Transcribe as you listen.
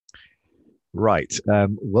Right.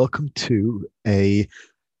 Welcome to a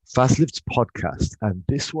Fast Lived podcast. And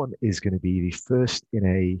this one is going to be the first in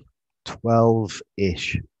a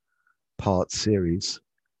 12-ish part series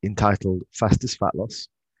entitled Fastest Fat Loss.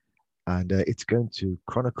 And it's going to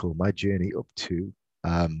chronicle my journey up to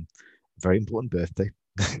a very important birthday.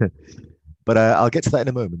 But I'll get to that in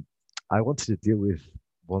a moment. I wanted to deal with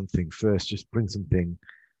one thing first, just bring something,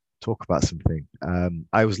 talk about something.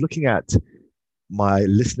 I was looking at my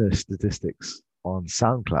listener statistics on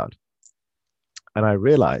SoundCloud, and I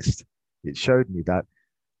realized it showed me that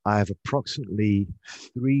I have approximately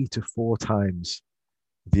 3 to 4 times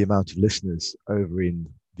the amount of listeners over in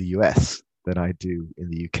the US than I do in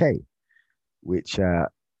the UK, which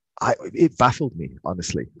it baffled me,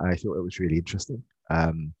 honestly. I thought it was really interesting.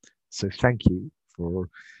 So thank you for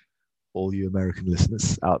all you American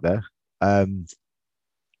listeners out there. Um,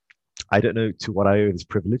 I don't know to what I owe this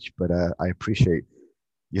privilege, but I appreciate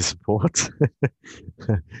your support.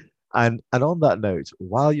 And on that note,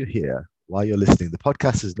 while you're here, while you're listening, the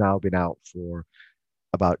podcast has now been out for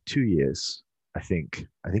about 2 years, I think.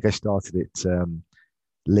 I think I started it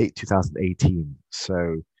late 2018,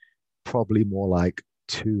 so probably more like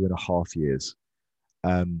 2.5 years.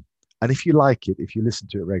 Um, and if you like it, if you listen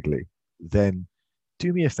to it regularly, then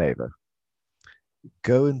do me a favor,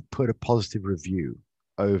 go and put a positive review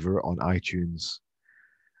over on iTunes,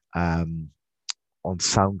 um, on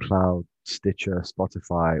SoundCloud, Stitcher,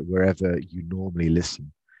 Spotify, wherever you normally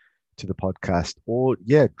listen to the podcast, or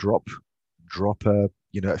yeah, drop a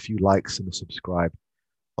few likes and a subscribe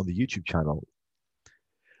on the YouTube channel.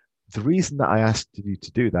 The reason that I asked you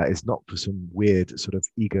to do that is not for some weird sort of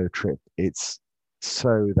ego trip. It's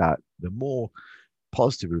so that the more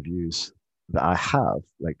positive reviews that I have,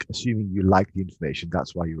 like assuming you like the information,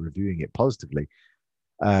 that's why you're reviewing it positively.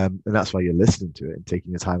 And that's why you're listening to it and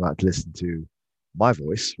taking the time out to listen to my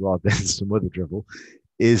voice rather than some other drivel,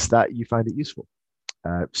 is that you find it useful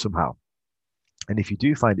somehow. And if you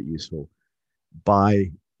do find it useful,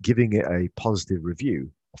 by giving it a positive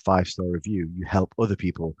review, a 5-star review, you help other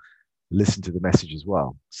people listen to the message as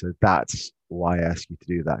well. So that's why I ask you to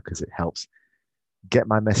do that, because it helps get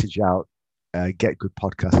my message out, get good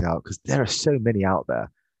podcasts out, because there are so many out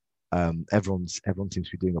there. Everyone seems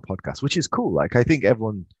to be doing a podcast, which is cool. Like I think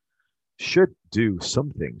everyone should do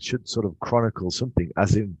something, should sort of chronicle something.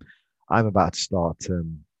 As in, I'm about to start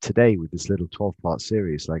today with this little 12-part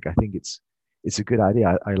series. Like I think it's a good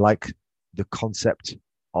idea. I like the concept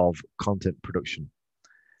of content production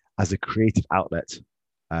as a creative outlet.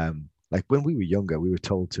 Like when we were younger, we were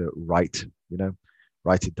told to write,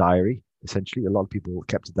 write a diary. Essentially, a lot of people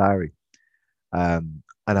kept a diary.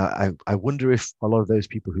 And I wonder if a lot of those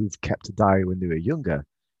people who've kept a diary when they were younger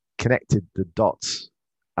connected the dots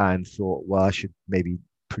and thought, well, I should maybe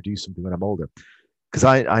produce something when I'm older. Because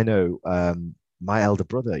I know my elder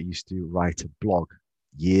brother used to write a blog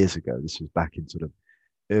years ago. This was back in sort of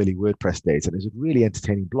early WordPress days, and it was a really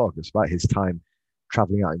entertaining blog despite his time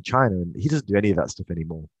traveling out in China. And he doesn't do any of that stuff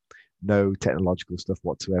anymore. No technological stuff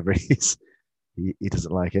whatsoever. He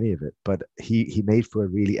doesn't like any of it, but he made for a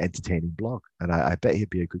really entertaining blog, and I bet he'd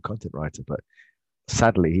be a good content writer. But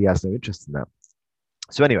sadly, he has no interest in that.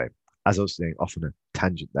 So anyway, as I was saying, off on a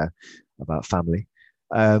tangent there about family.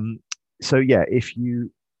 Um, so yeah, if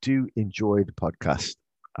you do enjoy the podcast,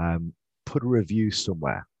 put a review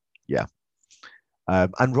somewhere. Yeah.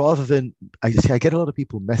 And rather than, I see, I get a lot of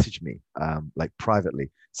people message me, like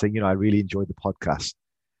privately, saying, I really enjoyed the podcast,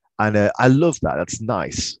 and I love that. That's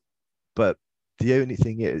nice, but the only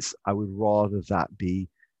thing is, I would rather that be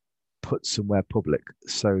put somewhere public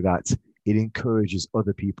so that it encourages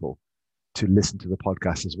other people to listen to the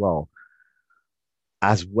podcast as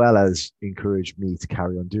well as encourage me to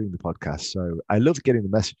carry on doing the podcast. So I love getting the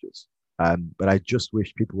messages, but I just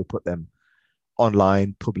wish people would put them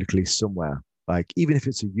online publicly somewhere, like even if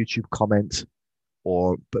it's a YouTube comment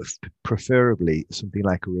or, but preferably something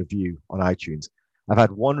like a review on iTunes. I've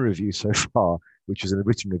had one review so far, which was a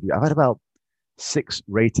written review. I've had about 6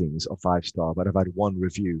 ratings of 5-star, but I've had one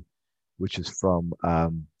review, which is from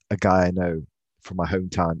a guy I know from my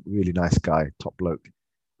hometown, really nice guy, top bloke,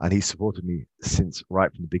 and he supported me since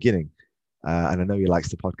right from the beginning. And I know he likes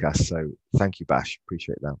the podcast, so thank you, Bash.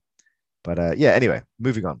 Appreciate that. But yeah, anyway,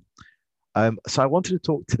 moving on. So I wanted to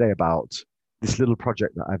talk today about this little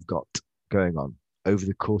project that I've got going on over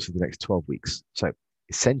the course of the next 12 weeks. So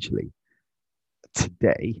essentially,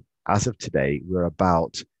 today, as of today, we're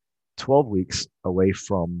about 12 weeks away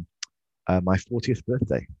from my 40th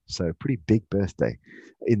birthday. So a pretty big birthday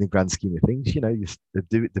in the grand scheme of things.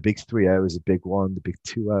 The big 3-0 is a big one, the big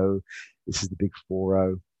 2-0. This is the big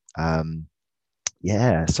 4-0.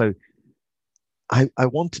 Yeah. So I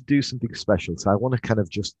want to do something special. So I want to kind of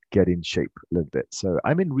just get in shape a little bit. So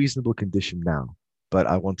I'm in reasonable condition now, but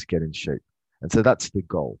I want to get in shape. And so that's the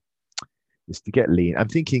goal, is to get lean. I'm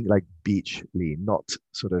thinking like beach lean, not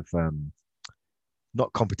sort of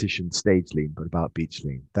not competition stage lean, but about beach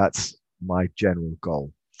lean. That's my general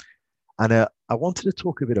goal. And I wanted to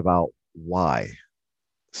talk a bit about why.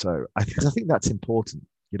 So I think that's important.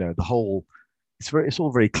 You know, the whole it's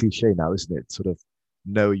all very cliche now, isn't it? Sort of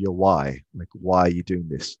know your why, like why are you doing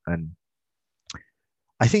this? And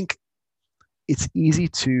I think it's easy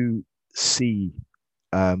to see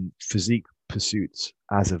physique pursuits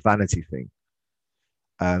as a vanity thing.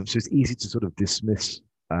 So it's easy to sort of dismiss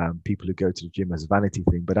people who go to the gym as a vanity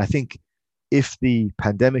thing. But I think if the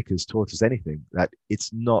pandemic has taught us anything, that it's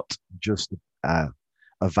not just a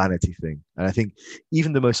vanity thing. And I think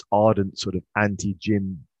even the most ardent sort of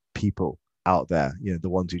anti-gym people out there, you know, the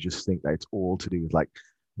ones who just think that it's all to do with like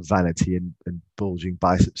vanity and bulging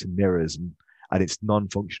biceps and mirrors and it's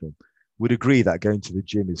non-functional, would agree that going to the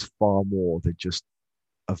gym is far more than just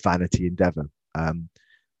a vanity endeavor.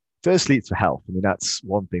 Firstly, it's for health. I mean, that's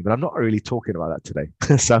one thing, but I'm not really talking about that today.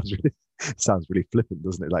 Sounds really flippant,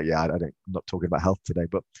 doesn't it? Like, yeah, I'm not talking about health today,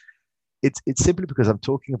 but it's simply because I'm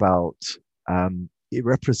talking about it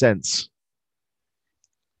represents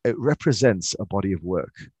a body of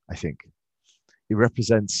work. I think it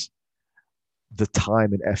represents the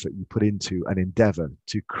time and effort you put into an endeavor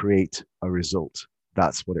to create a result.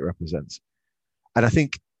 That's what it represents. And I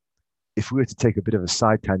think if we were to take a bit of a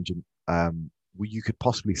side tangent, you could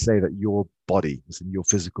possibly say that your body, as in your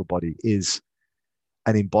physical body, is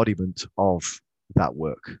an embodiment of that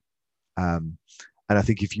work. Um, and I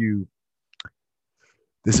think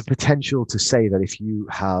there's a potential to say that if you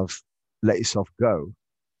have let yourself go,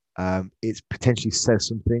 it potentially says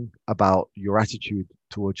something about your attitude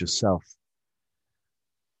towards yourself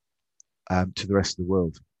to the rest of the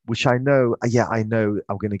world. Which I know, yeah, I know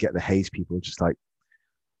I'm going to get the haze people just like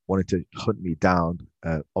wanted to hunt me down,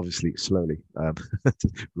 obviously slowly,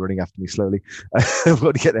 running after me slowly. I'm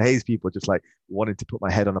going to get the haze people just like wanted to put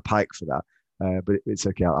my head on a pike for that. But it's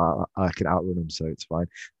okay. I can outrun them, so it's fine.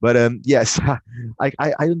 But yes, I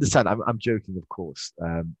understand. I'm joking, of course.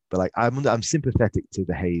 But like I'm sympathetic to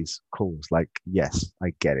the haze cause. Like, yes,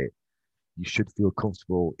 I get it. You should feel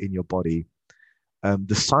comfortable in your body.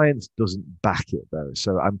 The science doesn't back it though,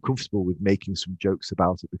 so I'm comfortable with making some jokes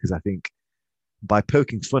about it because I think by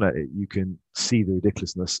poking fun at it, you can see the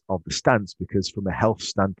ridiculousness of the stance because from a health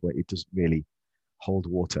standpoint, it doesn't really hold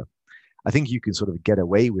water. I think you can sort of get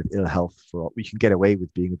away with ill health you can get away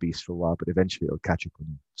with being obese for a while, but eventually it'll catch up on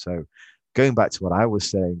you. So going back to what I was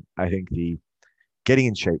saying, I think the getting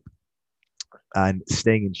in shape and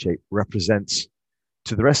staying in shape represents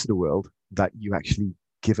to the rest of the world that you actually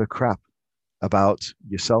give a crap about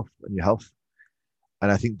yourself and your health.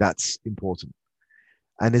 And I think that's important.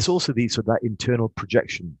 And there's also the sort of that internal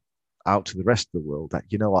projection out to the rest of the world that,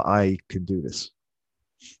 you know what, I can do this.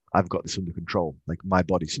 I've got this under control. Like my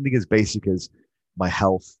body, something as basic as my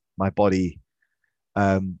health, my body,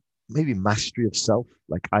 maybe mastery of self.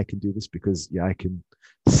 Like I can do this because yeah, I can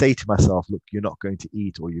say to myself, look, you're not going to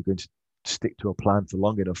eat or you're going to stick to a plan for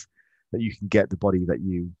long enough that you can get the body that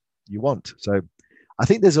you want. So I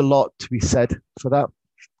think there's a lot to be said for that.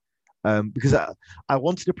 Because I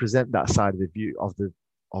wanted to present that side of the view of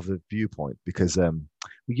the viewpoint because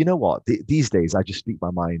you know what, these days I just speak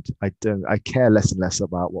my mind. I care less and less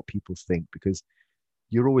about what people think because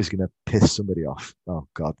you're always going to piss somebody off. Oh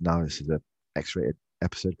God, now this is a X-rated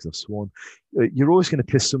episode because I've sworn. You're always going to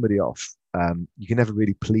piss somebody off. You can never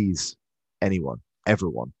really please anyone,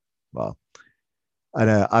 everyone. Well, and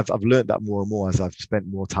I've learned that more and more as I've spent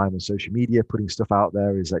more time on social media, putting stuff out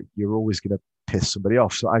there. Is that you're always going to piss somebody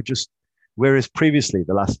off. So whereas previously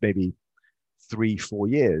the last maybe 3-4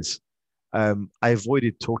 years, I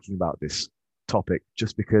avoided talking about this topic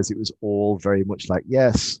just because it was all very much like,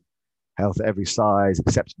 yes, health at every size,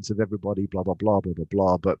 acceptance of everybody, blah, blah, blah, blah,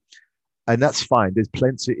 blah, blah. And that's fine. There's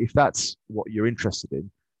plenty, if that's what you're interested in,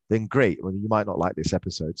 then great. I mean, you might not like this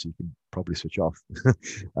episode, so you can probably switch off.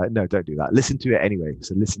 No, don't do that. Listen to it anyway.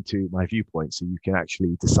 So listen to my viewpoint so you can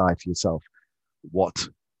actually decide for yourself what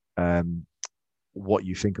um, what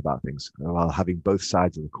you think about things while having both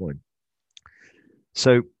sides of the coin.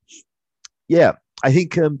 So, yeah, I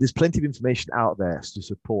think there's plenty of information out there to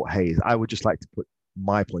support haze. I would just like to put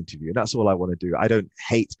my point of view, and that's all I want to do. I don't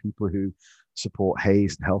hate people who support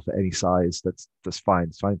haze and health at any size. That's fine.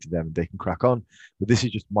 It's fine for them, and they can crack on. But this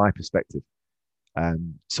is just my perspective.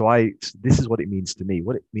 This is what it means to me.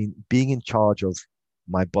 What it means being in charge of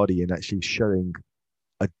my body and actually showing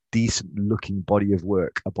a decent looking body of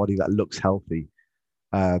work, a body that looks healthy,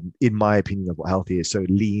 in my opinion, of what healthy is. So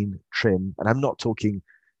lean, trim, and I'm not talking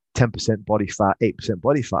 10% body fat, 8%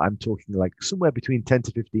 body fat. I'm talking like somewhere between 10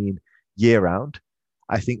 to 15 year round.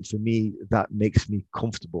 I think for me, that makes me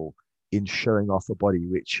comfortable in showing off a body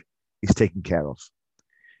which is taken care of,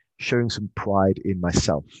 showing some pride in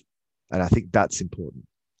myself. And I think that's important.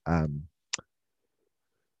 Um,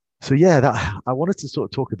 so yeah, that I wanted to sort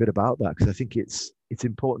of talk a bit about that because I think it's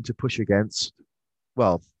important to push against.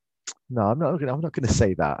 Well, no, I'm not going to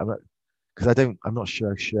say that. I'm not because I'm not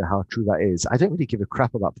sure how true that is. I don't really give a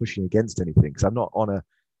crap about pushing against anything because I'm not on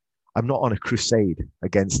a crusade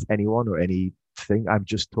against anyone or anything. I'm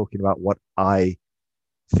just talking about what I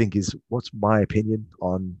think is what's my opinion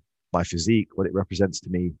on my physique, what it represents to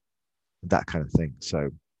me, that kind of thing. So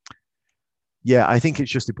yeah, I think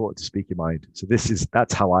it's just important to speak your mind. So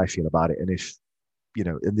that's how I feel about it. And if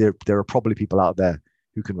and there are probably people out there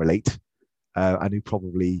who can relate and who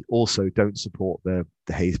probably also don't support the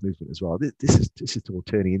Hayes movement as well. This is all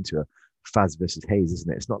turning into a Faz versus Hayes,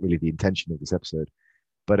 isn't it? It's not really the intention of this episode,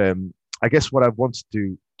 but I guess what I wanted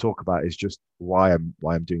to talk about is just why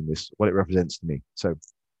I'm doing this, what it represents to me. So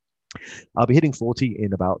I'll be hitting 40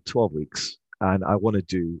 in about 12 weeks, and I want to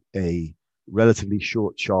do a relatively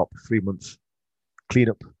short, sharp 3 month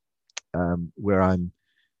cleanup where I'm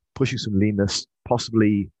pushing some leanness,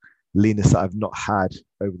 possibly leanness that I've not had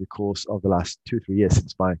over the course of the last 2 or 3 years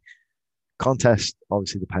since my contest.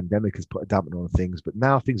 Obviously, the pandemic has put a dampener on things, but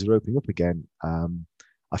now things are opening up again.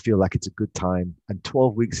 I feel like it's a good time, and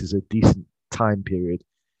 12 weeks is a decent time period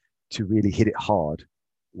to really hit it hard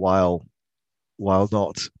while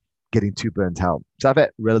not getting too burnt out. So I've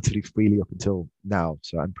ate relatively freely up until now,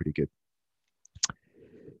 so I'm pretty good.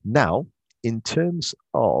 Now, in terms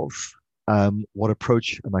of what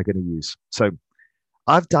approach am I going to use? So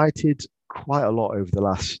I've dieted quite a lot over the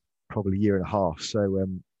last probably year and a half. So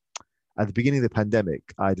at the beginning of the pandemic,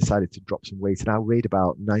 I decided to drop some weight, and I weighed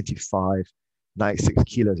about 95, 96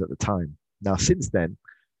 kilos at the time. Now, since then,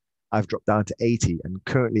 I've dropped down to 80, and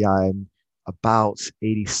currently I'm about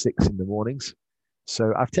 86 in the mornings.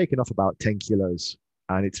 So I've taken off about 10 kilos,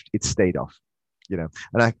 and it's stayed off,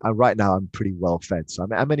 And right now I'm pretty well fed, so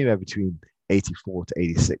I'm anywhere between 84 to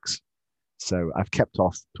 86. So I've kept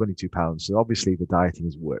off 22 pounds. So obviously the dieting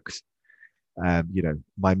has worked.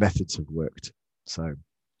 My methods have worked. So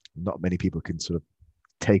not many people can sort of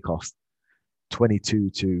take off 22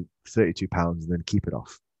 to 32 pounds and then keep it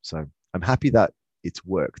off. So I'm happy that it's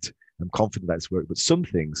worked. I'm confident that it's worked, but some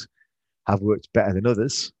things have worked better than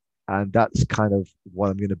others. And that's kind of what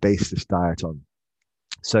I'm going to base this diet on.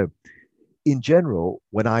 So in general,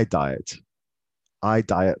 when I diet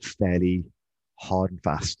fairly hard and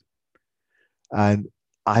fast. And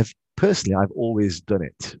I've always done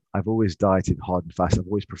it. I've always dieted hard and fast. I've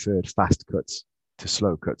always preferred fast cuts to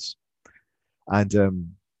slow cuts. And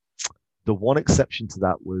the one exception to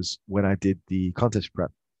that was when I did the contest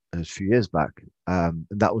prep a few years back. And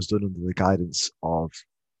that was done under the guidance of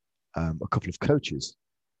a couple of coaches.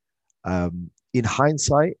 In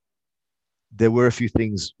hindsight, there were a few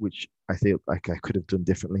things which I feel like I could have done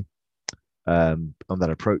differently on that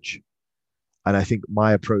approach. And I think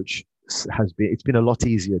my approach it's been a lot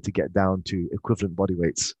easier to get down to equivalent body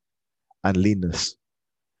weights and leanness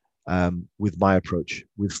with my approach,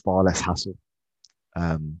 with far less hassle.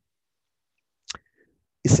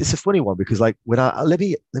 It's a funny one because like when let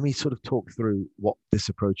me sort of talk through what this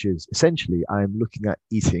approach is. Essentially, I'm looking at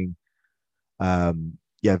eating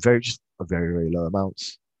just very, very low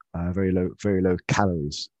amounts, very low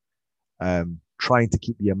calories. Trying to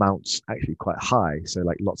keep the amounts actually quite high. So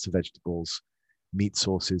like lots of vegetables, meat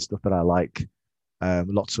sources, stuff that I like,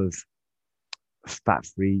 lots of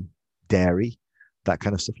fat-free dairy, that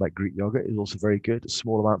kind of stuff like Greek yogurt is also very good.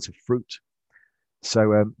 Small amounts of fruit.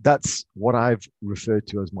 So that's what I've referred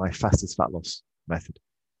to as my fastest fat loss method.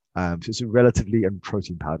 So it's and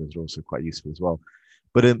protein powders are also quite useful as well.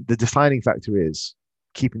 But the defining factor is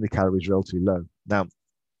keeping the calories relatively low. Now,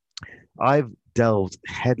 I've delved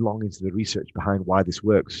headlong into the research behind why this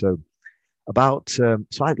works. So as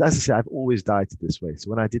I say, I've always dieted this way. So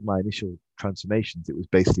when I did my initial transformations, it was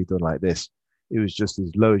basically done like this. It was just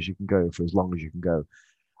as low as you can go for as long as you can go.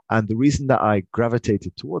 And the reason that I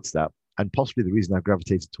gravitated towards that, and possibly the reason I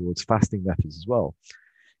gravitated towards fasting methods as well,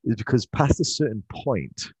 is because past a certain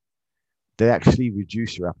point, they actually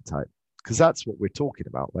reduce your appetite. Because that's what we're talking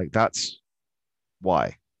about. Like that's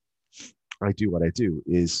why I do what I do,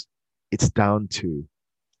 is it's down to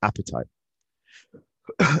appetite.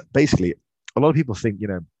 Basically, a lot of people think, if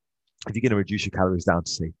you're going to reduce your calories down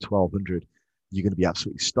to say 1200, you're going to be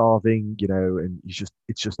absolutely starving, and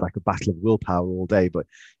it's just like a battle of willpower all day. But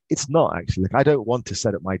it's not actually. Like I don't want to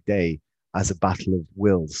set up my day as a battle of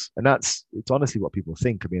wills. And it's honestly what people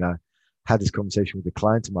think. I mean, I had this conversation with a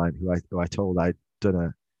client of mine who I told I'd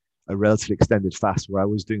done a relatively extended fast where I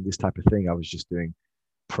was doing this type of thing. I was just doing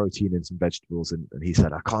protein and some vegetables. And he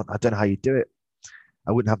said, I don't know how you do it.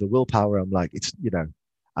 I wouldn't have the willpower. I'm like,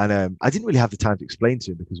 and I didn't really have the time to explain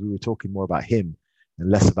to him because we were talking more about him and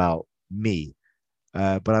less about me.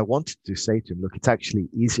 But I wanted to say to him, look, it's actually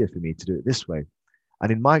easier for me to do it this way.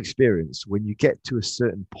 And in my experience, when you get to a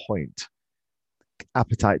certain point,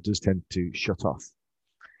 appetite does tend to shut off.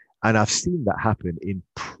 And I've seen that happen in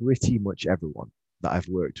pretty much everyone that I've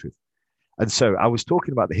worked with. And so I was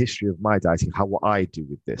talking about the history of my dieting, what I do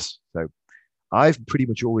with this. So I've pretty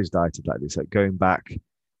much always dieted like this, like going back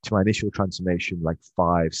to my initial transformation, like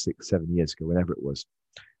 5, 6, 7 years ago, whenever it was.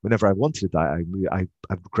 Whenever I wanted to diet,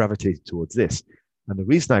 I've gravitated towards this. And the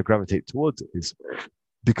reason I gravitate towards it is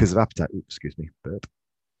because of appetite. Oops, excuse me, burp.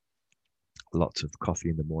 Lots of coffee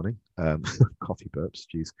in the morning. Coffee burps,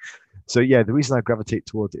 geez. So yeah, the reason I gravitate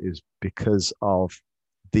towards it is because of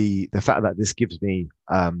the fact that this gives me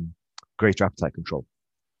greater appetite control.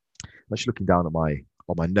 I'm actually looking down at my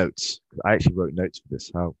notes. I actually wrote notes for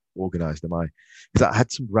this. How organized am I? Because I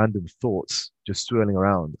had some random thoughts just swirling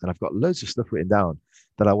around, and I've got loads of stuff written down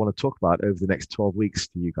that I want to talk about over the next 12 weeks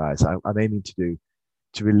to you guys. I'm aiming to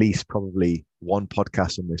release probably one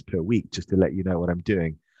podcast on this per week, just to let you know what I'm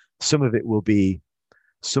doing. Some of it will be,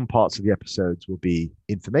 some parts of the episodes will be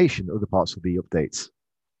information, other parts will be updates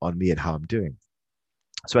on me and how I'm doing.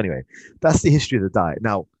 So anyway, that's the history of the diet.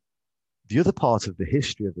 Now, the other part of the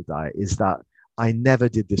history of the diet is that I never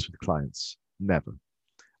did this with clients, never.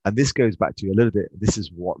 And this goes back to a little bit, this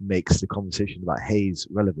is what makes the conversation about HAES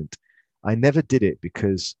relevant. I never did it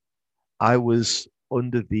because I was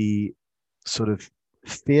under the sort of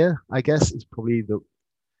fear, I guess, is probably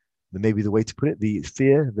maybe the way to put it, the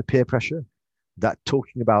fear, the peer pressure, that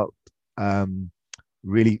talking about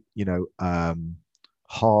really,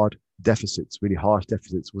 hard deficits, really harsh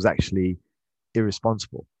deficits was actually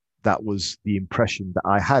irresponsible. That was the impression that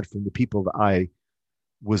I had from the people that I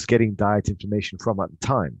was getting diet information from at the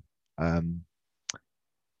time.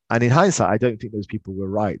 And in hindsight, I don't think those people were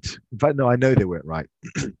right. In fact, no, I know they weren't right.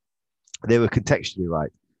 They were contextually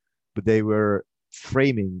right, but they were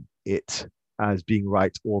framing it as being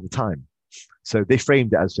right all the time. So they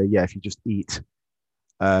framed it as, say, yeah, if you just eat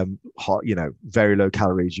hot, very low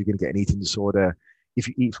calories, you're going to get an eating disorder. If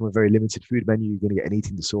you eat from a very limited food menu, you're going to get an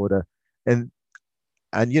eating disorder. And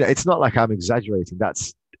it's not like I'm exaggerating.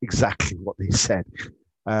 That's exactly what they said.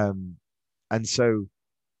 And so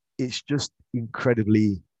it's just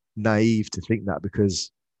incredibly naive to think that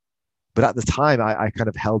but at the time I kind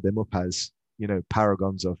of held them up as,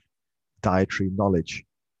 paragons of dietary knowledge.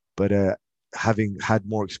 But having had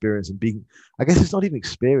more experience and I guess it's not even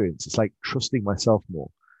experience, it's like trusting myself more.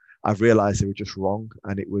 I've realized they were just wrong.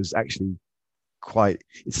 And it was actually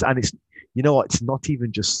it's not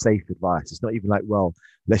even just safe advice. It's not even like, well,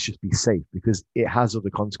 let's just be safe, because it has other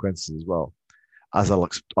consequences as well, as I'll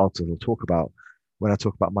talk about when I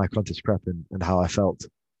talk about my contest prep and how I felt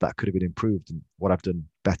that could have been improved and what I've done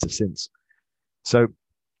better since. So,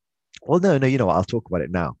 well, no, you know what? I'll talk about it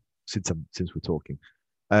now since we're talking.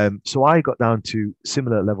 So I got down to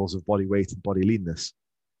similar levels of body weight and body leanness,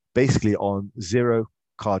 basically on zero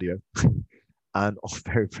cardio and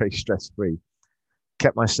very, very stress-free.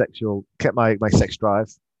 Kept my sex drive,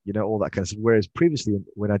 all that kind of stuff. Whereas previously,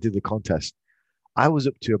 when I did the contest, I was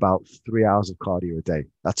up to about 3 hours of cardio a day.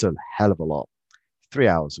 That's a hell of a lot. 3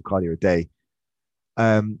 hours of cardio a day.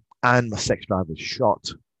 And my sex drive was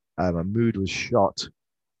shot. My mood was shot.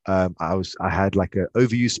 I had like an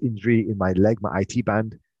overuse injury in my leg, my IT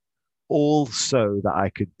band, all so that I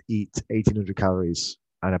could eat 1,800 calories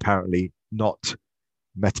and apparently not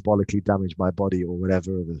metabolically damage my body or whatever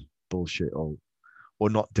the bullshit, or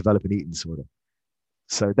not develop an eating disorder.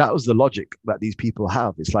 So that was the logic that these people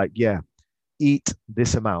have. It's like, yeah, eat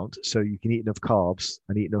this amount so you can eat enough carbs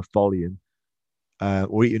and eat enough volume,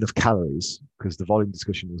 or eat enough calories, because the volume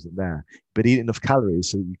discussion wasn't there, but eat enough calories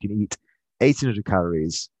so that you can eat 1,800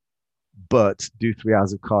 calories, but do 3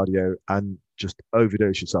 hours of cardio and just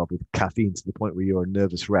overdose yourself with caffeine to the point where you're a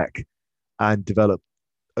nervous wreck and develop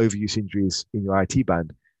overuse injuries in your IT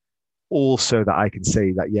band. Also, that I can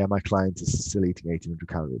say that, yeah, my client is still eating 1,800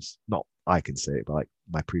 calories. Not I can say it, but like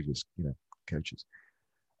my previous, coaches.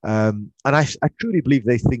 And I truly believe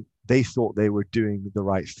they thought they were doing the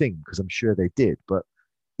right thing, because I'm sure they did. But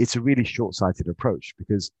it's a really short-sighted approach,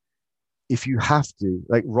 because if you have to,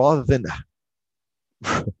 like, rather than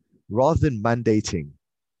mandating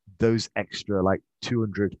those extra like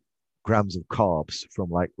 200 grams of carbs from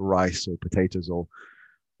like rice or potatoes or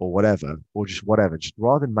or whatever, or just whatever, just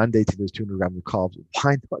rather than mandating those 200 grams of carbs,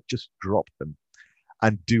 why not just drop them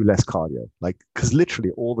and do less cardio? Like, because literally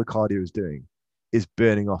all the cardio is doing is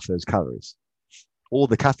burning off those calories. All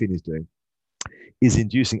the caffeine is doing is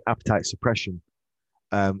inducing appetite suppression,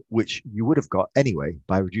 which you would have got anyway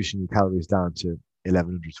by reducing your calories down to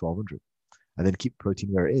 1100, 1200, and then keep protein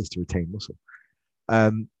where it is to retain muscle.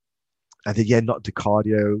 Um, and then, yeah, not do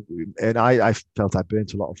cardio. And I felt I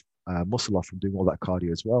burnt a lot of muscle off from doing all that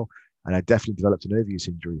cardio as well. And I definitely developed an overuse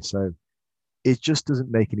injury. So it just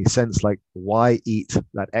doesn't make any sense. Like, why eat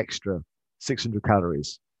that extra 600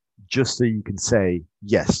 calories just so you can say,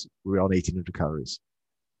 yes, we're on 1800 calories?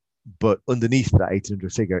 But underneath that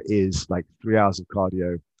 1800 figure is like 3 hours of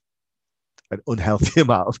cardio, an unhealthy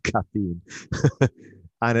amount of caffeine,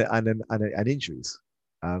 and injuries.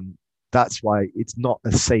 That's why it's not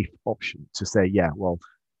a safe option to say, yeah, well,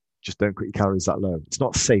 just don't cut your calories that low. It's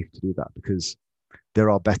not safe to do that because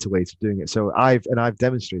there are better ways of doing it. So I've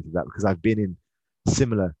demonstrated that because I've been in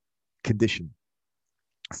similar condition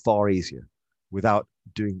far easier without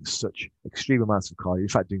doing such extreme amounts of cardio. In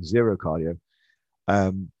fact, doing zero cardio.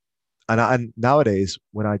 Um, and nowadays,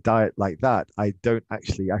 when I diet like that, I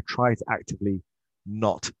try to actively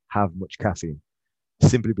not have much caffeine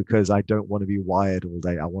simply because I don't want to be wired all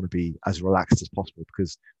day. I want to be as relaxed as possible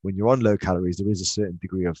because when you're on low calories, there is a certain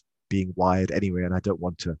degree of being wired anyway, and I don't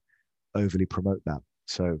want to overly promote that.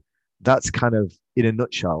 So that's kind of, in a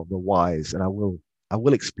nutshell, the whys, and I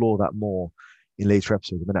will explore that more in later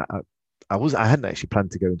episodes. I mean, I hadn't actually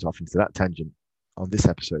planned to go into that tangent on this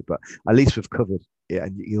episode, but at least we've covered it,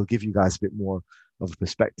 and it'll give you guys a bit more of a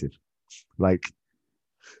perspective, like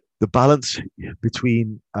the balance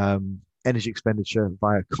between energy expenditure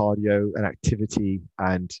via cardio and activity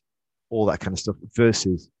and all that kind of stuff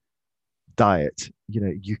versus diet.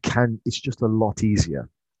 It's just a lot easier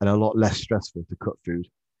and a lot less stressful to cut food.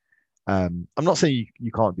 I'm not saying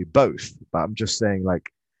you can't do both, but I'm just saying,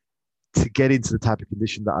 like, to get into the type of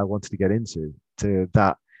condition that I wanted to get into, to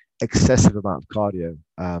that excessive amount of cardio,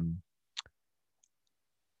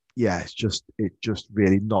 yeah, it's just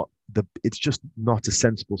not a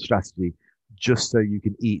sensible strategy just so you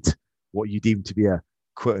can eat what you deem to be a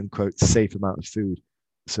quote unquote safe amount of food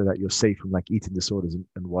so that you're safe from like eating disorders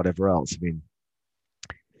and whatever else. I mean,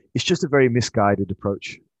 it's just a very misguided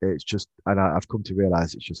approach. It's just, and I've come to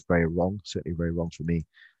realize it's just very wrong, certainly very wrong for me.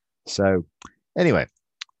 So anyway,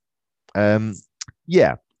 um,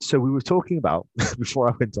 yeah. So we were talking about, before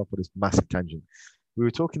I went off on this massive tangent, we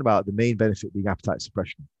were talking about the main benefit being appetite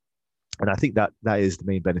suppression. And I think that is the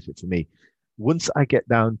main benefit for me. Once I get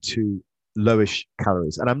down to lowish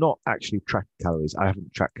calories, and I'm not actually tracking calories, I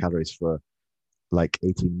haven't tracked calories for like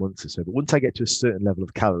 18 months or so, but once I get to a certain level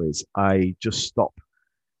of calories, I just stop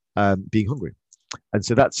being hungry. And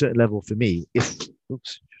so that certain level for me, oops,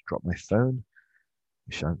 just dropped my phone,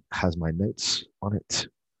 which has my notes on it.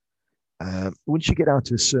 Once you get down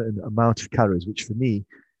to a certain amount of calories, which for me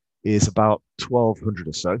is about 1200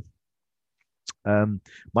 or so,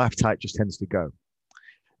 my appetite just tends to go.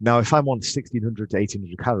 Now, if I'm on 1600 to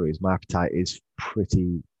 1800 calories, my appetite is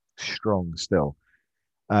pretty strong still,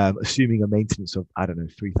 assuming a maintenance of, I don't know,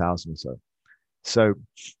 3000 or so. So,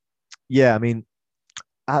 yeah, I mean,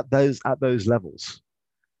 at those levels,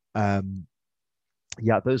 at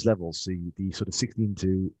those levels, the sort of 16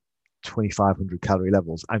 to 2500 calorie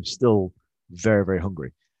levels, I'm still very, very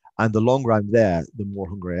hungry. And the longer I'm there, the more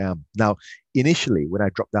hungry I am. Now, initially, when I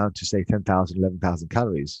drop down to say 10,000, 11,000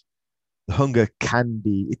 calories, the hunger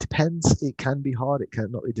it depends. It can be hard.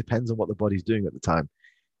 It depends on what the body's doing at the time.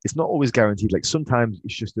 It's not always guaranteed. Like sometimes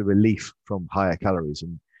it's just a relief from higher calories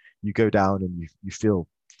and you go down and you feel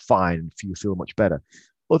fine, you feel much better.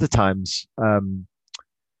 Other times,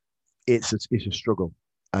 it's a struggle,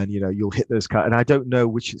 and you'll hit those and I don't know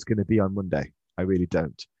which it's going to be on Monday. I really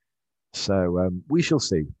don't. So we shall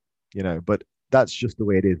see. But that's just the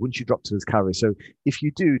way it is. Once you drop to those calories, so if you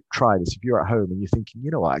do try this, if you're at home and you're thinking, you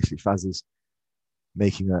know what, actually Faz is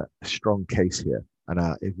making a strong case here, and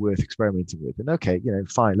it's worth experimenting with, and okay,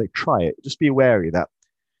 fine, like try it. Just be wary that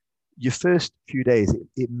your first few days,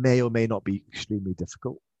 it may or may not be extremely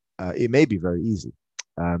difficult. It may be very easy,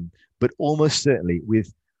 but almost certainly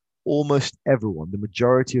with almost everyone, the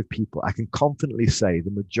majority of people, I can confidently say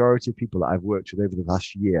the majority of people that I've worked with over the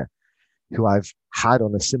last year who I've had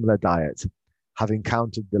on a similar diet have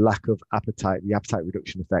encountered the lack of appetite, the appetite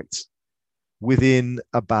reduction effects within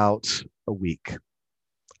about a week,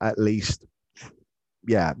 at least.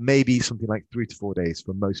 Yeah, maybe something like 3 to 4 days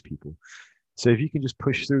for most people. So if you can just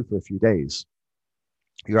push through for a few days,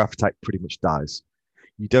 your appetite pretty much dies.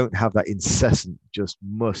 You don't have that incessant, just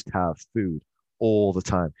must have food all the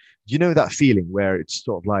time. You know that feeling where it's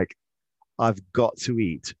sort of like I've got to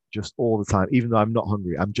eat just all the time, even though I'm not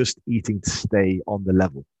hungry. I'm just eating to stay on the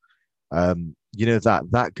level. You know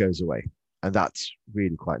that goes away, and that's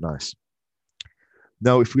really quite nice.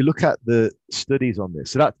 Now, if we look at the studies on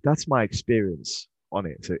this, so that's my experience on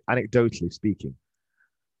it. So, anecdotally speaking,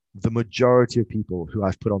 the majority of people who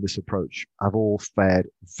I've put on this approach have all fared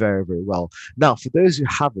very, very well. Now, for those who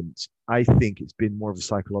haven't, I think it's been more of a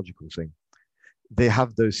psychological thing. They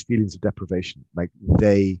have those feelings of deprivation, like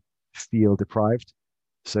they feel deprived.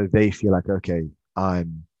 So they feel like, okay,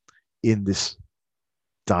 I'm in this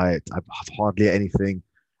diet, I have hardly anything.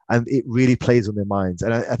 And it really plays on their minds.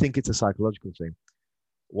 And I think it's a psychological thing.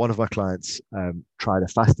 One of my clients tried a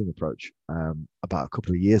fasting approach about a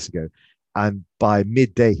couple of years ago. And by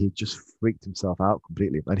midday, he just freaked himself out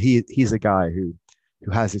completely. And he's a guy who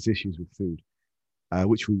has his issues with food,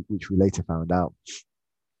 which we later found out.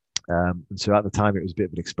 And so at the time, it was a bit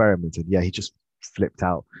of an experiment. And yeah, he just flipped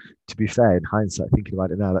out. To be fair, in hindsight, thinking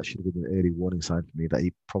about it now, that should have been an early warning sign for me that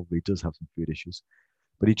he probably does have some food issues.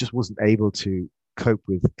 But he just wasn't able to cope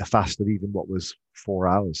with a fast of even what was 4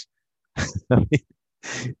 hours. I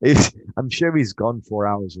mean, I'm sure he's gone 4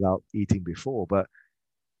 hours without eating before, but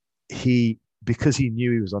because he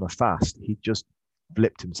knew he was on a fast, he just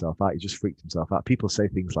blipped himself out. He just freaked himself out. People say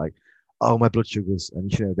things like, "Oh, my blood sugars," and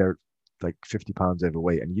they're like 50 pounds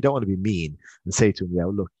overweight, and you don't want to be mean and say to him, "Yeah,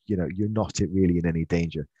 well, look, you're not really in any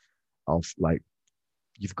danger of like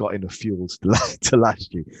you've got enough fuels to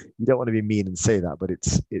last you." You don't want to be mean and say that, but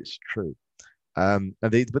it's true.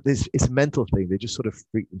 But it's a mental thing. They just sort of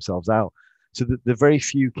freak themselves out. So the very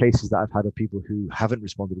few cases that I've had of people who haven't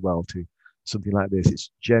responded well to something like this,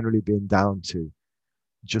 it's generally been down to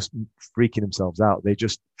just freaking themselves out.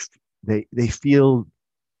 They feel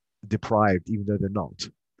deprived even though they're not,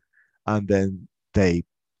 and then they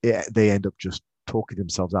end up just talking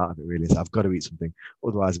themselves out of it. Really, I've got to eat something,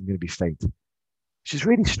 otherwise I'm going to be faint. Which is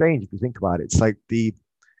really strange if you think about it. It's like the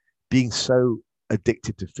being so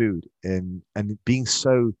addicted to food and being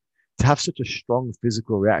so to have such a strong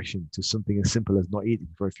physical reaction to something as simple as not eating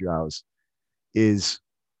for a few hours is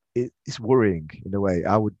it's worrying in a way.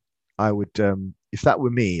 I would if that were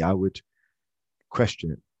me, I would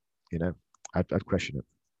question it. You know, I'd question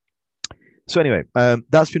it. So anyway,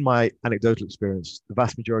 that's been my anecdotal experience. The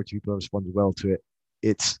vast majority of people have responded well to it.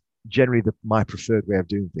 It's generally my preferred way of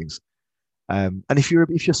doing things. And if you're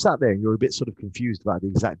sat there and you're a bit sort of confused about the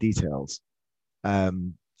exact details,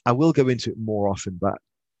 I will go into it more often, but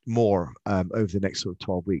more over the next sort of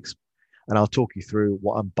 12 weeks. And I'll talk you through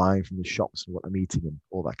what I'm buying from the shops and what I'm eating and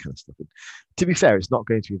all that kind of stuff. And to be fair, it's not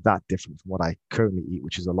going to be that different from what I currently eat,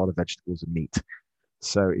 which is a lot of vegetables and meat.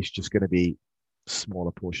 So it's just going to be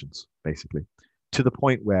smaller portions, basically, to the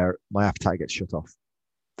point where my appetite gets shut off.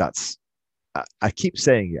 I keep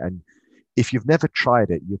saying it. And if you've never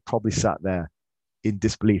tried it, you've probably sat there in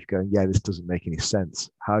disbelief going, yeah, this doesn't make any sense.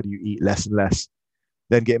 How do you eat less and less,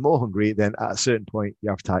 then get more hungry? Then at a certain point,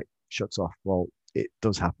 your appetite shuts off. Well, it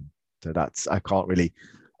does happen. So I can't really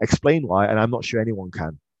explain why, and I'm not sure anyone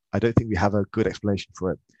can. I don't think we have a good explanation for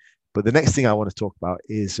it. But the next thing I want to talk about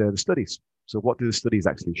is the studies. So what do the studies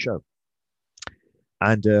actually show?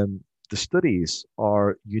 And the studies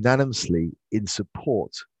are unanimously in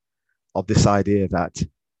support of this idea that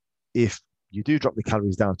if you do drop the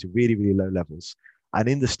calories down to really, really low levels, and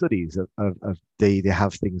in the studies they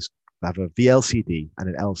have things, they have a VLCD and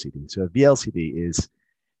an LCD. So a VLCD is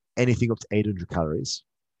anything up to 800 calories,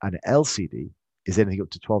 and an LCD is anything up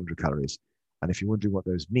to 1200 calories. And if you're wondering what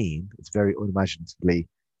those mean, it's very unimaginatively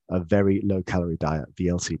a very low calorie diet,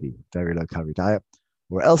 VLCD, very low calorie diet,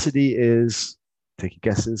 or LCD is, take your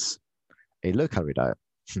guesses, a low calorie diet.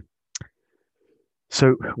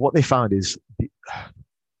 So what they found is,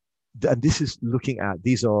 and this is looking at,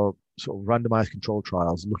 these are sort of randomized control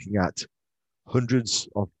trials looking at hundreds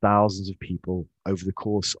of thousands of people over the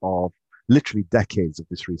course of literally decades of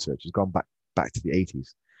this research. Has gone back to the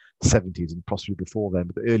 80s, 70s, and possibly before then.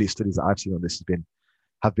 But the earliest studies that I've seen on this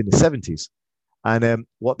have been the 70s. And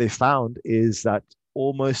what they found is that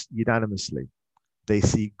almost unanimously, they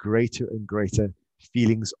see greater and greater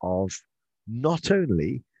feelings of not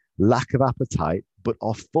only lack of appetite, but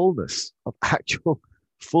of fullness, of actual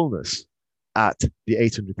fullness at the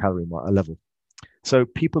 800 calorie level. So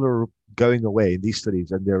people are going away in these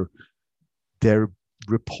studies and they're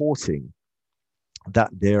reporting that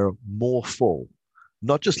they're more full,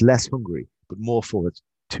 not just less hungry, but more full. It's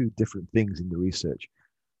two different things in the research.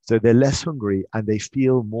 So they're less hungry and they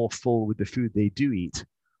feel more full with the food they do eat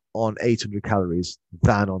on 800 calories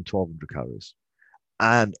than on 1200 calories,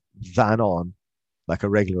 and than on like a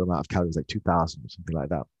regular amount of calories, like 2000 or something like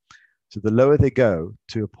that. So the lower they go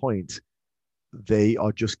to a point, they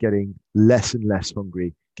are just getting less and less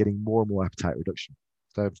hungry, getting more and more appetite reduction.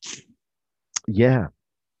 So yeah,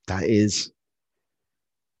 that is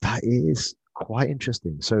that is quite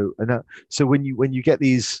interesting. So when you get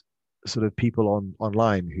these sort of people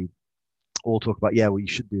online who all talk about, yeah, well, you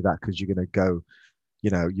should do that because you're going to go,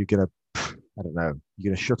 you're going to, I don't know,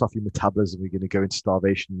 you're going to shut off your metabolism, you're going to go into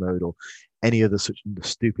starvation mode or any other such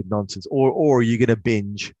stupid nonsense, or you're going to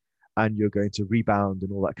binge and you're going to rebound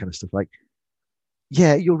and all that kind of stuff. Like,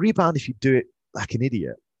 yeah, you'll rebound if you do it like an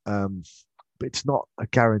idiot. Um, but it's not a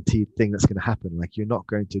guaranteed thing that's going to happen. Like, you're not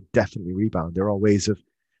going to definitely rebound. There are ways of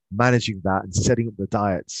managing that and setting up the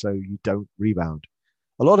diet so you don't rebound.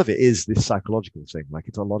 A lot of it is this psychological thing. Like,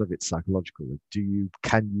 it's a lot of it's psychological. Like,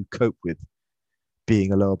 can you cope with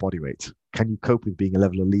being a lower body weight? Can you cope with being a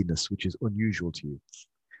level of leanness, which is unusual to you?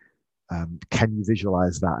 Can you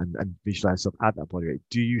visualize that and visualize yourself at that body weight?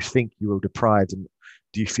 Do you think you are deprived and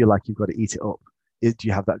do you feel like you've got to eat it up? Do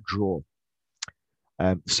you have that draw?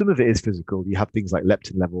 Some of it is physical. You have things like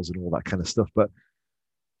leptin levels and all that kind of stuff,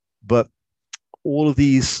 but all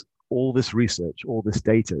this research, all this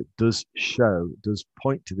data does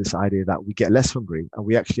point to this idea that we get less hungry and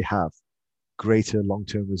we actually have greater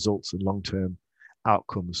long-term results and long-term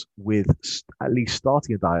outcomes with at least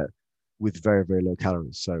starting a diet with very, very low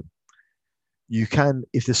calories. So you can,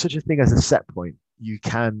 if there's such a thing as a set point, you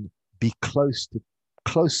can be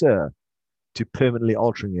closer to permanently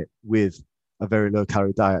altering it with a very low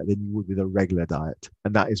calorie diet than you would with a regular diet.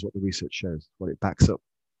 And that is what the research shows, what it backs up.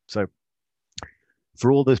 So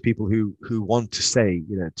for all those people who want to say,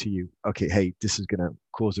 to you, okay, hey, this is going to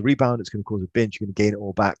cause a rebound, it's going to cause a binge, you're going to gain it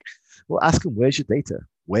all back. Well, ask them, where's your data?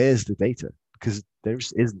 Where's the data? Because there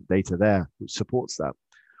just isn't data there which supports that.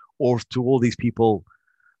 Or to all these people,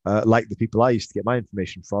 like the people I used to get my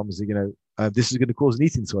information from, is this is going to cause an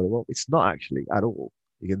eating disorder. Well, it's not actually at all.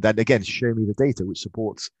 You can then again show me the data which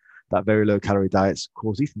supports that very low calorie diets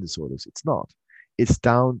cause eating disorders. It's not. It's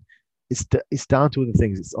down. It's down to other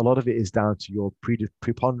things. A lot of it is down to your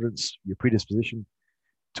preponderance, your predisposition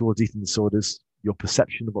towards eating disorders, your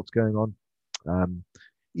perception of what's going on.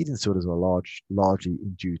 Eating disorders are largely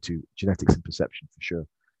due to genetics and perception for sure.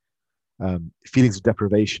 Feelings of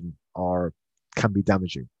deprivation can be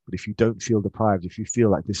damaging, but if you don't feel deprived, if you feel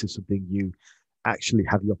like this is something you actually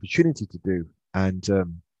have the opportunity to do and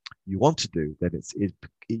you want to do, then it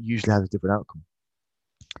usually has a different outcome.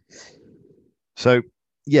 So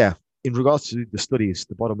yeah, in regards to the studies,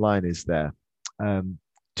 the bottom line is there.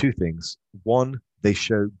 Two things. One, they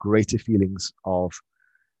show greater feelings of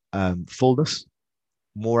fullness,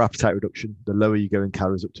 more appetite reduction. The lower you go in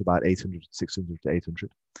calories, up to about 800, 600 to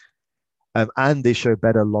 800. And they show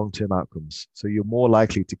better long-term outcomes. So you're more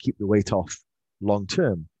likely to keep the weight off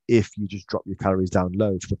long-term if you just drop your calories down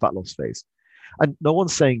low for the fat loss phase. And no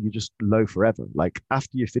one's saying you're just low forever. Like,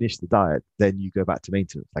 after you finish the diet, then you go back to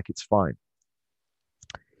maintenance. Like, it's fine.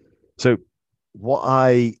 So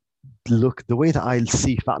the way that I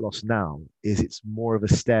see fat loss now is it's more of a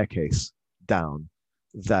staircase down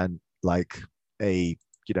than like a,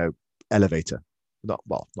 elevator. Not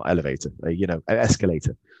elevator, an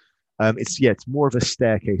escalator. It's more of a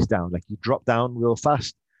staircase down. Like, you drop down real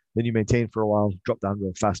fast, then you maintain for a while, drop down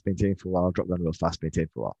real fast, maintain for a while, drop down real fast, maintain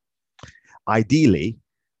for a while. Ideally,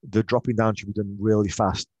 the dropping down should be done really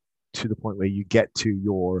fast to the point where you get to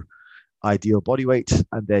your ideal body weight,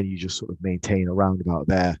 and then you just sort of maintain around about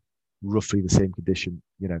there, roughly the same condition,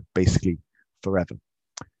 basically forever.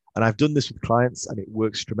 And I've done this with clients and it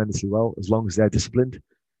works tremendously well as long as they're disciplined.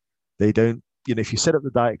 They don't, if you set up the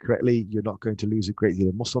diet correctly, you're not going to lose a great deal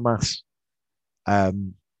of muscle mass.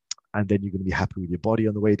 And then you're going to be happy with your body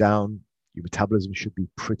on the way down. Your metabolism should be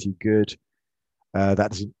pretty good. That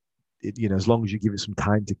doesn't, as long as you give it some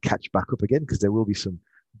time to catch back up again, because there will be some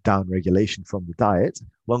down regulation from the diet.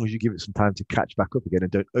 As long as you give it some time to catch back up again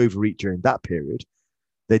and don't overeat during that period,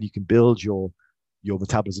 then you can build your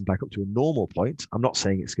metabolism back up to a normal point. I'm not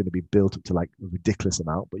saying it's going to be built up to like a ridiculous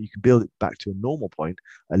amount, but you can build it back to a normal point,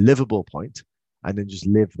 a livable point, and then just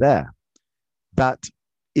live there. That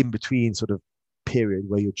in between sort of period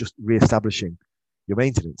where you're just reestablishing your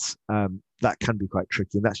maintenance, that can be quite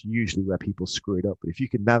tricky, and that's usually where people screw it up. But if you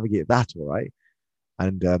can navigate that all right,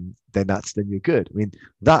 and then you're good. I mean,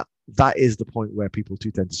 that is the point where people do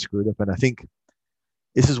tend to screw it up. And I think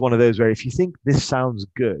this is one of those where if you think this sounds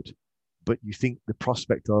good, but you think the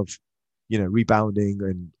prospect of, rebounding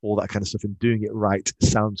and all that kind of stuff and doing it right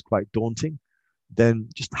sounds quite daunting, then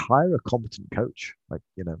just hire a competent coach. Like,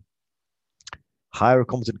 hire a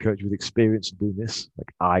competent coach with experience in doing this,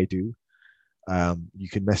 like I do. You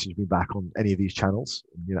can message me back on any of these channels.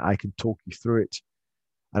 I can talk you through it.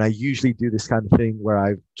 And I usually do this kind of thing where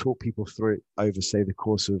I talk people through it over, say, the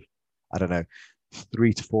course of, I don't know,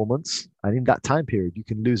 3 to 4 months. And in that time period, you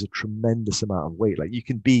can lose a tremendous amount of weight. Like you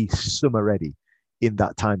can be summer ready in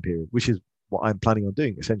that time period, which is what I'm planning on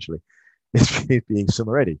doing essentially, is being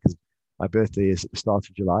summer ready because my birthday is at the start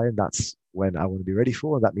of July and that's when I want to be ready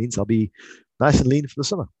for. And that means I'll be nice and lean for the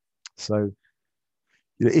summer. So,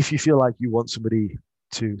 if you feel like you want somebody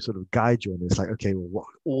to sort of guide you on this, like, okay, well, what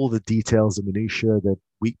all the details, the minutiae, the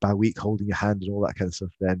week by week holding your hand and all that kind of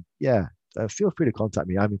stuff, then yeah, feel free to contact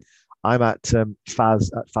me. I mean, I'm at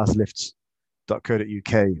Faz at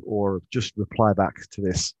fazlifts.co.uk, or just reply back to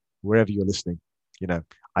this wherever you're listening.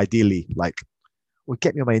 Ideally, like, well,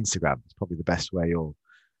 get me on my Instagram. It's probably the best way, or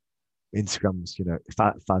Instagram's,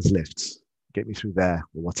 Fazlifts. Get me through there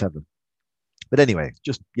or whatever. But anyway,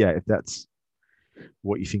 just yeah, if that's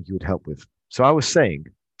what you think you would help with. So I was saying,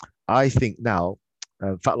 I think now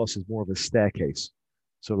fat loss is more of a staircase.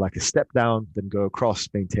 So like a step down, then go across,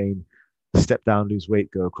 maintain, step down, lose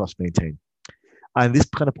weight, go across, maintain. And this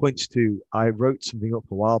kind of points to, I wrote something up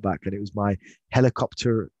a while back and it was my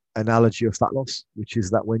helicopter analogy of fat loss, which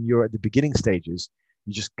is that when you're at the beginning stages,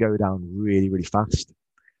 you just go down really, really fast.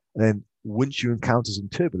 And then once you encounter some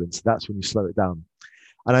turbulence, that's when you slow it down.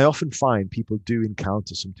 And I often find people do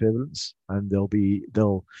encounter some turbulence and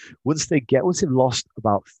once they've lost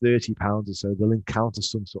about 30 pounds or so, they'll encounter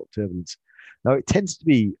some sort of turbulence. Now it tends to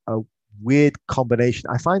be a weird combination.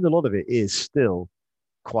 I find a lot of it is still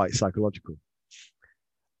quite psychological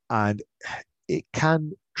and it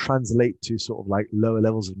can translate to sort of like lower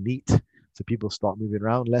levels of NEAT. So people start moving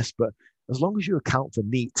around less, but as long as you account for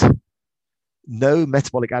NEAT, no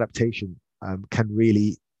metabolic adaptation can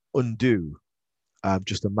really undo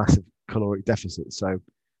just a massive caloric deficit. So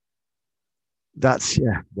that's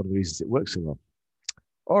one of the reasons it works so well.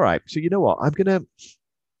 All right, so you know what? I'm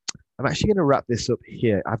actually gonna wrap this up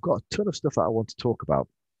here. I've got a ton of stuff that I want to talk about.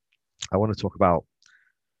 I want to talk about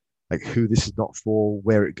like who this is not for,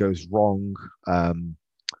 where it goes wrong. I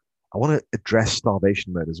want to address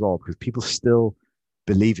starvation mode as well because people still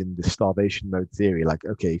believe in the starvation mode theory. Like,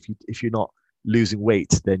 okay, if you're not losing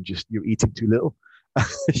weight, then just you're eating too little.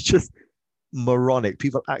 It's just moronic.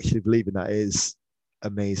 People actually believe in that. It is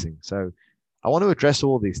amazing. So I want to address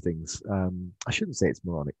all these things. I shouldn't say it's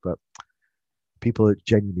moronic, but people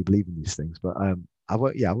genuinely believe in these things. But I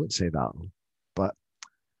won't say that. But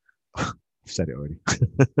I've said it already.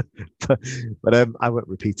 but I won't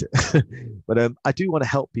repeat it. But I do want to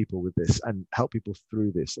help people with this and help people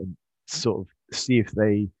through this and sort of see if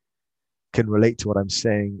they can relate to what I'm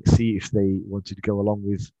saying, see if they wanted to go along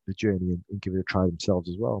with the journey and give it a try themselves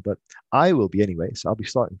as well. But I will be anyway, so I'll be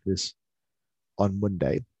starting this on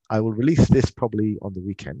Monday. I will release this probably on the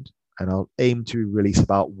weekend, and I'll aim to release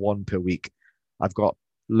about one per week. I've got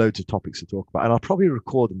loads of topics to talk about, and I'll probably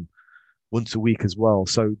record them once a week as well.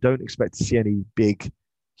 So don't expect to see any big,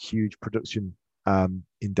 huge production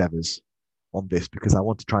endeavors on this because I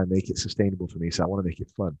want to try and make it sustainable for me. So I want to make it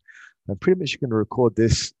fun. I'm pretty much going to record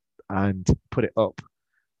this and put it up.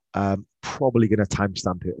 Probably going to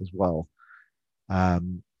timestamp it as well.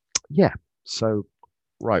 Yeah. So,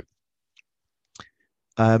 right.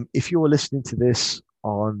 If you're listening to this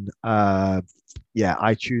on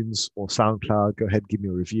iTunes or SoundCloud, go ahead and give me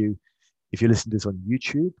a review. If you're listening to this on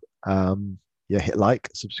YouTube, hit like,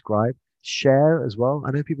 subscribe, share as well.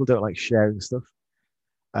 I know people don't like sharing stuff.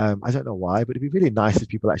 I don't know why, but it'd be really nice if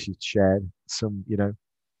people actually shared some,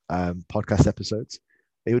 podcast episodes.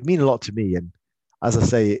 It would mean a lot to me. And as I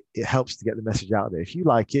say, it helps to get the message out there. If you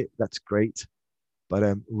like it, that's great. But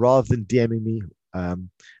rather than DMing me, I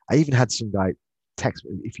even had some guy text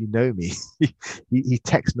me. If you know me, he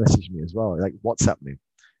text messaged me as well, like WhatsApp me.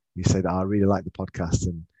 He said, I really like the podcast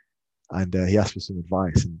and he asked for some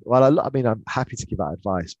advice. And well, I mean, I'm happy to give that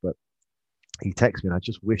advice, but he texted me and I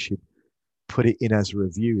just wish he'd put it in as a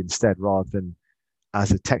review instead rather than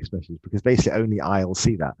as a text message, because basically only I'll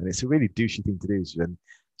see that. And it's a really douchey thing to do is then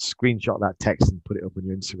screenshot that text and put it up on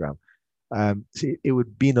your Instagram. So it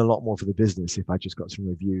would mean a lot more for the business if I just got some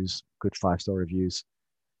reviews, good 5-star reviews,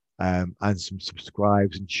 and some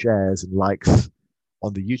subscribes and shares and likes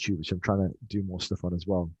on the YouTube, which I'm trying to do more stuff on as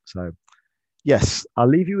well. So yes, I'll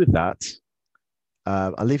leave you with that.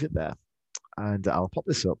 I'll leave it there and I'll pop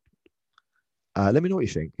this up. Let me know what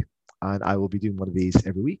you think. And I will be doing one of these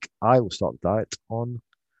every week. I will start the diet on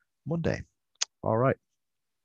Monday. All right.